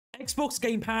Xbox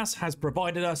Game Pass has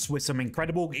provided us with some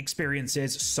incredible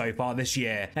experiences so far this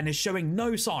year and is showing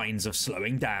no signs of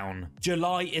slowing down.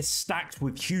 July is stacked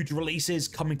with huge releases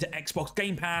coming to Xbox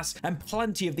Game Pass, and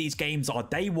plenty of these games are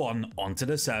day one onto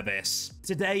the service.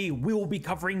 Today, we will be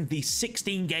covering the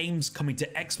 16 games coming to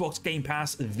Xbox Game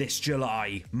Pass this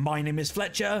July. My name is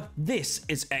Fletcher, this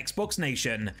is Xbox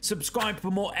Nation. Subscribe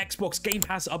for more Xbox Game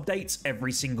Pass updates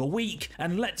every single week,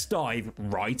 and let's dive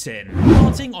right in.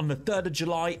 Starting on the 3rd of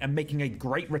July and making a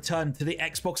great return to the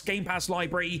Xbox Game Pass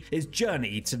library is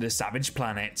Journey to the Savage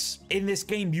Planets. In this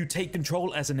game, you take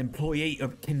control as an employee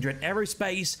of Kindred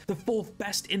Aerospace, the 4th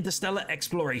best interstellar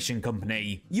exploration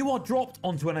company. You are dropped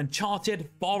onto an uncharted,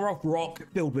 far-off rock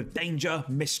filled with danger,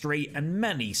 mystery, and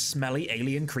many smelly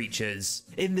alien creatures.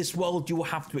 In this world, you will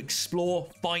have to explore,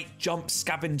 fight, jump,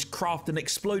 scavenge, craft, and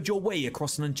explode your way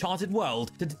across an uncharted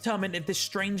world to determine if this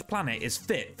strange planet is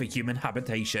fit for human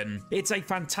habitation. It's a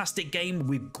fantastic game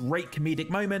with great comedic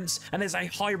moments, and is a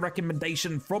high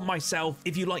recommendation from myself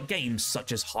if you like games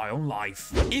such as High on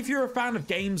Life. If you're a fan of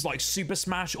games like Super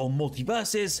Smash or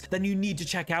Multiverses, then you need to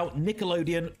check out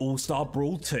Nickelodeon All-Star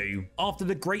Brawl 2. After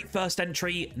the great first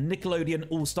entry, Nickelodeon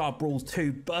All-Star Brawl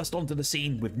 2 burst onto the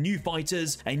scene with new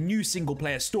fighters, a new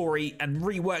single-player story, and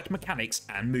reworked mechanics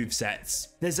and movesets.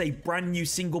 There's a brand new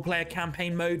single-player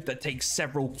campaign mode that takes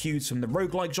several cues from the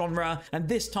roguelike genre, and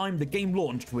this time the game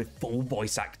launched with full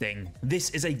voice acting. This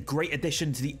is a great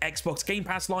addition to the Xbox Game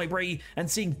Pass library, and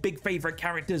seeing big favourite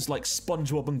characters like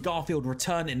SpongeBob and Garfield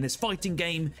return in this fighting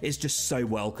game is just so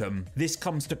welcome. This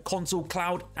comes to console,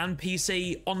 cloud, and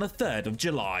PC on the 3rd of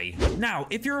July. Now,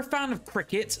 if you're a fan of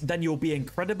cricket, then you'll be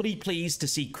incredibly pleased to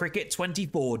see Cricket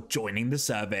 24 joining the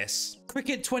service.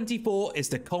 Cricket 24 is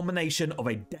the culmination of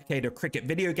a decade of cricket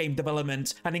video game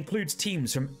development and includes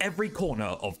teams from every corner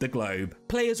of the globe.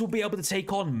 Players will be able to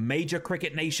take on major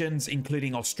cricket nations,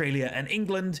 including Australia and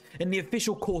England, in the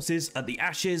official courses at the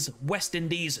Ashes, West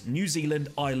Indies, New Zealand,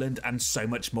 Ireland, and so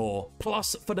much more.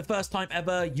 Plus, for the first time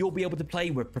ever, you'll be able to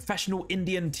play with professional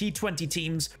Indian T20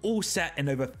 teams, all set in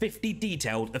over 50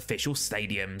 detailed official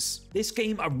stadiums. This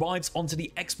game arrives onto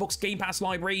the Xbox Game Pass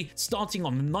library starting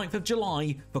on the 9th of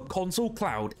July for console,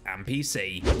 cloud, and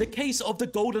PC. The Case of the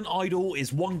Golden Idol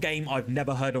is one game I've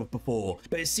never heard of before,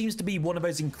 but it seems to be one of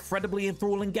those incredibly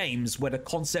enthralling games where the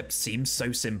concept seems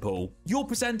so simple. You're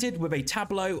presented with a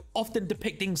tableau, often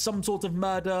depicting some sort of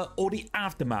murder or the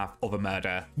aftermath of a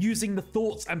murder. Using the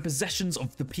thoughts and possessions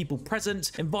of the people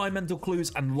present, environmental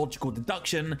clues, and logical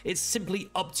deduction, it's simply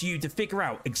up to you to figure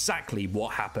out exactly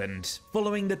what happened.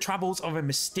 Following the travels of a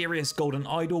mysterious golden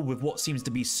idol with what seems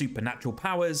to be supernatural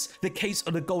powers, The Case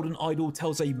of the Golden Idol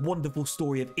tells a wonderful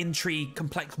story of intrigue,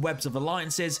 complex webs of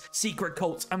alliances, secret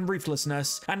cults, and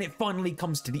ruthlessness, and it finally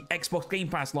comes to the Xbox Game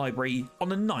Pass library on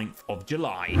the 9th of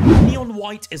July. Neon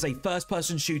White is a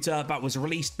first-person shooter that was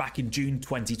released back in June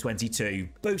 2022.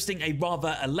 Boasting a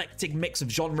rather eclectic mix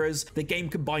of genres, the game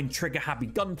combined trigger-happy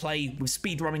gunplay with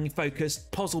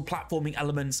speedrunning-focused puzzle platforming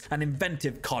elements and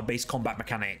inventive card-based combat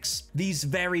mechanics. These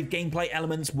varied gameplay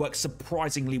elements work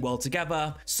surprisingly well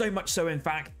together, so much so in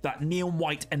fact that Neon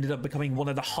White ended up becoming one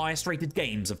of the highest rated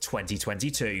games of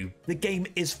 2022. The game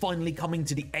is finally coming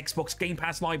to the Xbox Game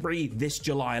Pass library this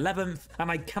July 11th,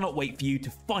 and I cannot wait for you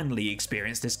to finally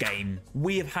experience this game.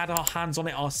 We have had our hands on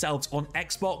it ourselves on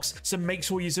Xbox, so make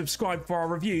sure you subscribe for our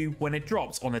review when it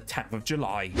drops on the 10th of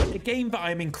July. A game that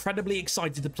I am incredibly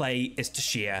excited to play is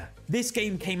Tashia. This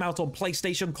game came out on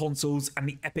PlayStation consoles and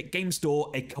the Epic Game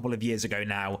Store a couple of years ago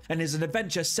now, and is an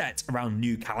adventure set around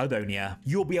New Caledonia.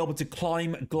 You'll be able to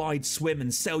climb, glide, swim,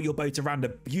 and sail your boat around a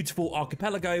beautiful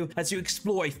archipelago as you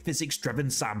explore a physics-driven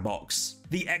sandbox.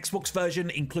 The Xbox version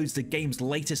includes the game's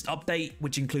latest update,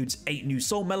 which includes 8 new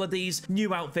soul melodies,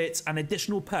 new outfits, and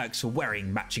additional perks for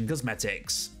wearing matching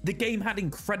cosmetics. The game had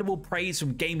incredible praise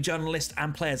from game journalists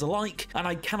and players alike, and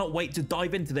I cannot wait to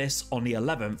dive into this on the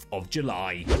 11th of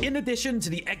July. In addition to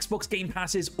the Xbox Game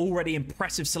Pass's already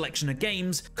impressive selection of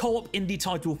games, co-op indie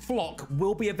title Flock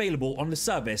will be available on the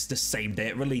service the same day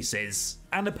it releases.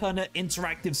 Annapurna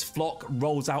Interactive's Flock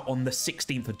rolls out on the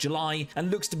 16th of July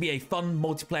and looks to be a fun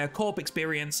multiplayer co-op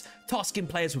experience, tasking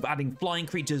players with adding flying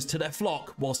creatures to their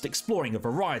flock whilst exploring a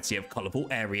variety of colourful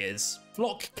areas.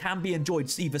 Flock can be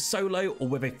enjoyed either solo or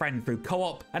with a friend through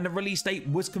co-op, and the release date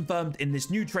was confirmed in this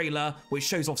new trailer, which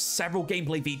shows off several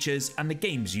gameplay features and the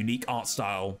game's unique art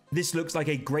style. This looks like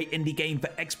a great indie game for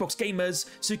Xbox gamers,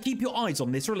 so keep your eyes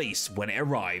on this release when it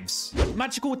arrives.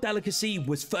 Magical Delicacy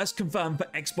was first confirmed for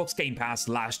Xbox Game Pass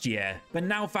last year, but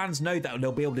now fans know that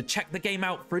they'll be able to check the game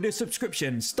out through the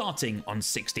subscription starting on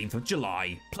 16th of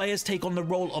July. Players take on the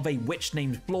role of a witch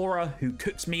named Flora who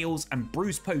cooks meals and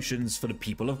brews potions for the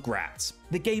people of Grat.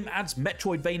 The game adds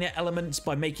Metroidvania elements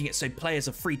by making it so players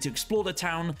are free to explore the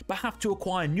town, but have to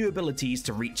acquire new abilities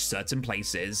to reach certain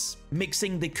places.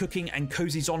 Mixing the cooking and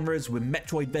cozy genres with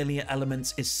Metroidvania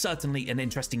elements is certainly an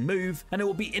interesting move, and it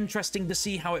will be interesting to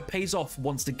see how it pays off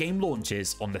once the game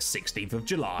launches on the 16th of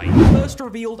July. First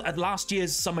revealed at last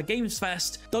year's Summer Games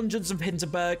Fest, Dungeons of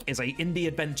Hinterberg is an indie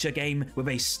adventure game with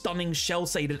a stunning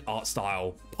shell-shaded art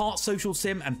style. Part social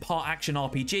sim and part action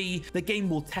RPG, the game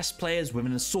will test players with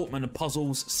an assortment of puzzles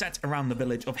set around the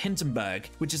village of Hinterberg,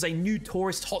 which is a new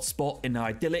tourist hotspot in the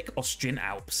idyllic Austrian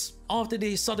Alps. After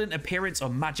the sudden appearance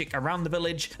of magic around the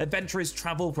village, adventurers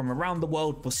travel from around the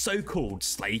world for so-called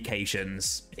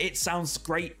slaycations. It sounds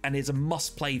great and is a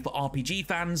must-play for RPG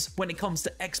fans when it comes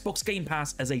to Xbox Game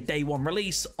Pass as a day one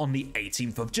release on the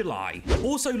 18th of July.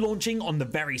 Also launching on the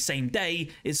very same day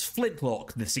is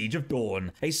Flintlock: The Siege of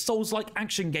Dawn, a Souls-like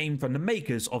action game from the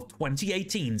makers of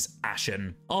 2018's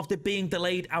Ashen. After being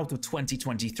delayed out of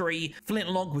 2023,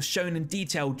 Flintlock was shown in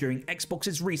detail during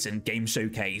Xbox's recent game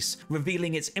showcase,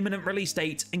 revealing its imminent release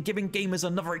date and giving gamers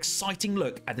another exciting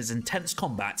look at its intense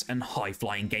combat and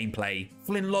high-flying gameplay.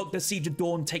 Flintlock: The Siege of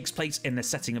Dawn takes place in the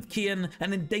setting of Kian,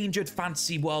 an endangered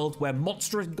fantasy world where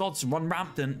monstrous gods run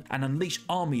rampant and unleash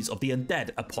armies of the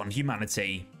undead upon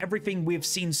humanity. Everything we've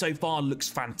seen so far looks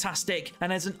fantastic,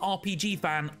 and as an RPG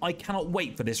fan, I cannot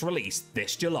wait for this release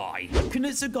this July.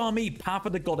 Kunitsugami: Path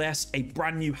of the Goddess, a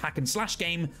brand new hack and slash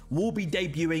game, will be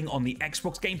debuting on the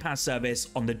Xbox Game Pass service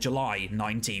on the July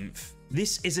 19th.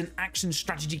 This is an action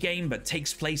strategy game that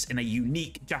takes place in a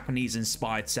unique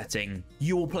Japanese-inspired setting.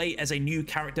 You will play as a new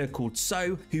character called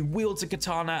So, who wields a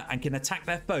katana and can attack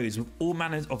their foes with all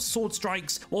manners of sword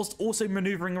strikes, whilst also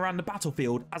maneuvering around the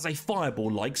battlefield as a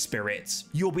fireball-like spirit.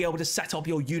 You'll be able to set up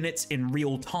your units in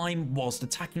real time whilst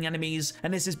attacking enemies,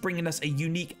 and this is bringing us a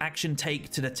unique action take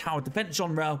to the tower defense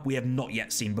genre we have not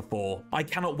yet seen before. I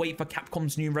cannot wait for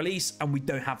Capcom's new release, and we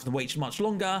don't have to wait much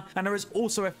longer, and there is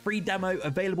also a free demo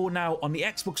available now on the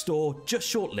Xbox Store just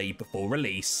shortly before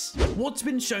release. What's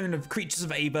been shown of Creatures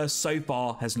of Ava so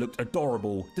far has looked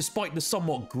adorable, despite the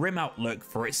somewhat grim outlook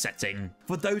for its setting.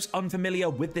 For those unfamiliar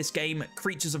with this game,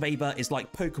 Creatures of Ava is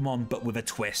like Pokemon but with a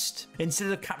twist.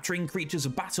 Instead of capturing creatures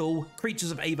of battle,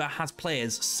 Creatures of Ava has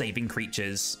players saving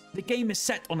creatures. The game is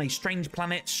set on a strange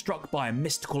planet struck by a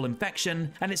mystical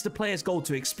infection, and it's the player's goal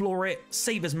to explore it,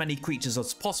 save as many creatures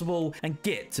as possible, and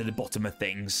get to the bottom of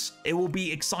things. It will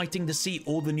be exciting to see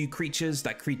all the new creatures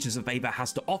that Creatures of Ava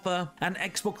has to offer, and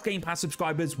Xbox Game Pass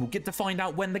subscribers will get to find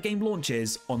out when the game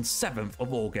launches on 7th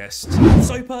of August.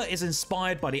 Sopa is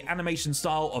inspired by the animation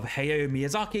style of Hayao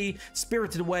Miyazaki,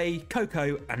 Spirited Away,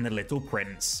 Coco, and The Little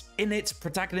Prince. In it,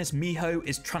 protagonist Miho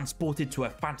is transported to a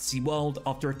fantasy world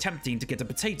after attempting to get a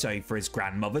potato for his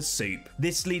grandmother's soup.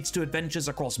 This leads to adventures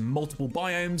across multiple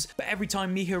biomes, but every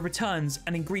time Miho returns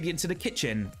an ingredient to the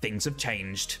kitchen, things have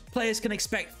changed. Players can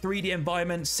expect 3D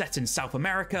environments set in South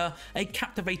America, a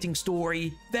captivating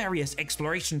story, various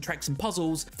exploration treks and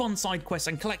puzzles, fun side quests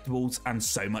and collectibles, and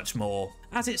so much more.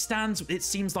 As it stands, it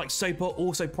seems like Sopa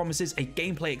also promises a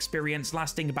gameplay experience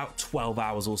lasting about 12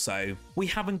 hours or so. We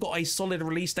haven't got a solid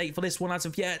release date for this one as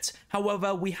of yet,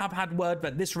 however we have had word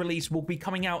that this release will be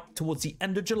coming out towards the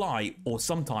end of July or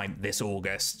sometime this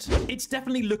August. It's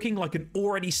definitely looking like an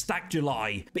already stacked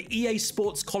July, but EA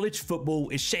Sports College Football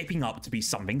is shaping up to be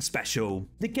something special.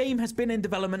 The game has been in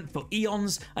development for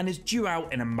eons and is due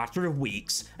out in a matter of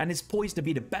weeks, and is poised to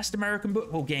be the best American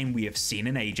football game we have seen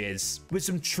in ages. With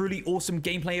some truly awesome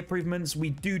gameplay improvements,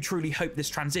 we do truly hope this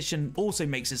transition also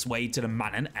makes its way to the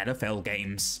Madden NFL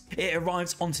games. It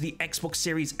arrives onto the Xbox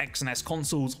Series X and S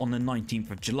consoles on the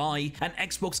 19th of July, and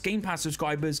Xbox Game Pass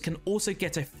subscribers can also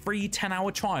get a free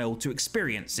 10-hour trial to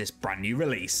experience this brand new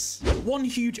release. One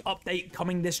huge update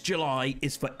coming this July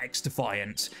is for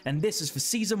XDefiant, and this is for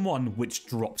Season 1, which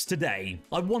drops today.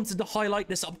 I wanted to highlight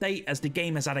this update as the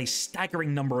game has had a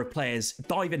staggering number of players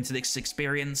dive into this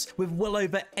experience, with well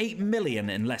over 8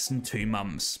 million in less than 2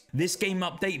 months. This game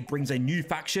update brings a new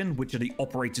faction, which are the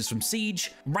operators from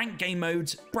Siege, ranked game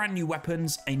modes, brand new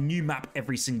weapons, a new map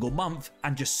every single month,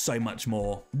 and just so much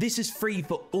more. This is free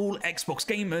for all Xbox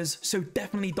gamers, so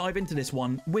definitely dive into this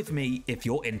one with me if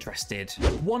you're interested.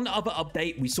 One other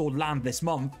update we saw land this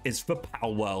month is for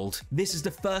Palworld. This is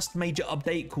the first major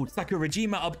update called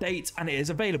Sakurajima Update, and it is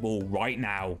available right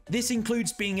now. This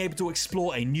includes being able to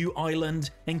explore a new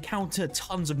island, encounter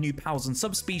tons of new pals and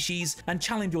subspecies, and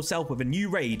challenge yourself with with a new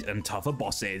raid and tougher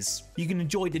bosses. You can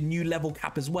enjoy the new level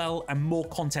cap as well and more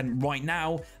content right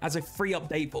now as a free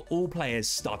update for all players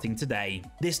starting today.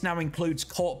 This now includes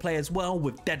co-op play as well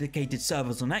with dedicated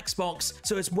servers on Xbox,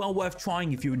 so it's well worth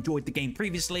trying if you enjoyed the game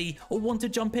previously or want to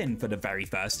jump in for the very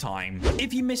first time.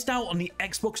 If you missed out on the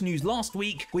Xbox news last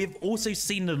week, we have also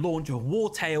seen the launch of War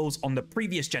Tales on the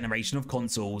previous generation of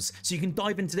consoles, so you can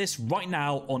dive into this right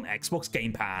now on Xbox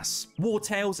Game Pass. War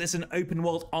Tales is an open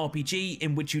world RPG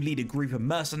in which you lead a group of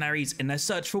mercenaries in their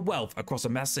search for wealth across a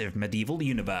massive medieval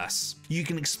universe. You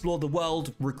can explore the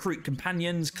world, recruit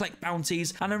companions, collect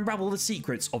bounties, and unravel the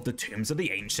secrets of the tombs of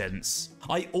the ancients.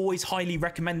 I always highly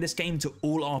recommend this game to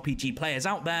all RPG players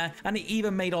out there, and it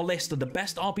even made our list of the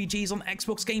best RPGs on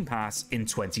Xbox Game Pass in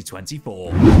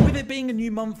 2024. With it being a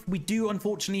new month, we do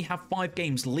unfortunately have 5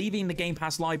 games leaving the Game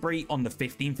Pass library on the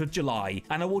 15th of July,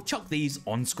 and I will chuck these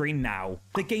on screen now.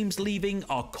 The games leaving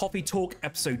are Coffee Talk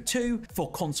Episode 2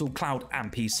 for console, cloud,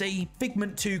 and PC,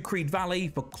 Figment 2 Creed Valley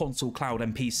for console, cloud,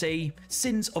 and PC,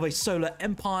 Sins of a Solar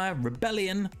Empire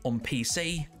Rebellion on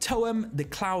PC, Toem the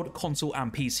cloud, console,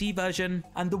 and PC version,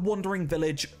 and The Wandering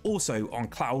Village also on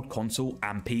cloud, console,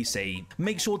 and PC.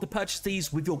 Make sure to purchase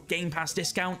these with your Game Pass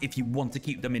discount if you want to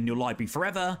keep them in your library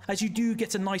forever, as you do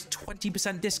get a nice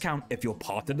 20% discount if you're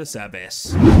part of the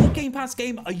service. What Game Pass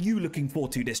game are you looking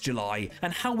forward to this July,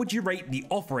 and how would you rate the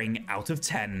offering out of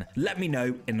 10? Let me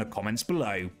know in the comments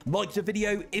below. Like the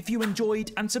video if you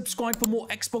enjoyed, and subscribe for more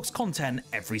Xbox content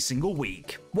every single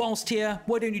week. Whilst here,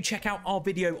 why don't you check out our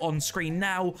video on screen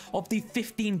now of the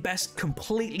 15 best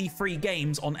completely free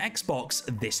games on Xbox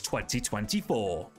this 2024.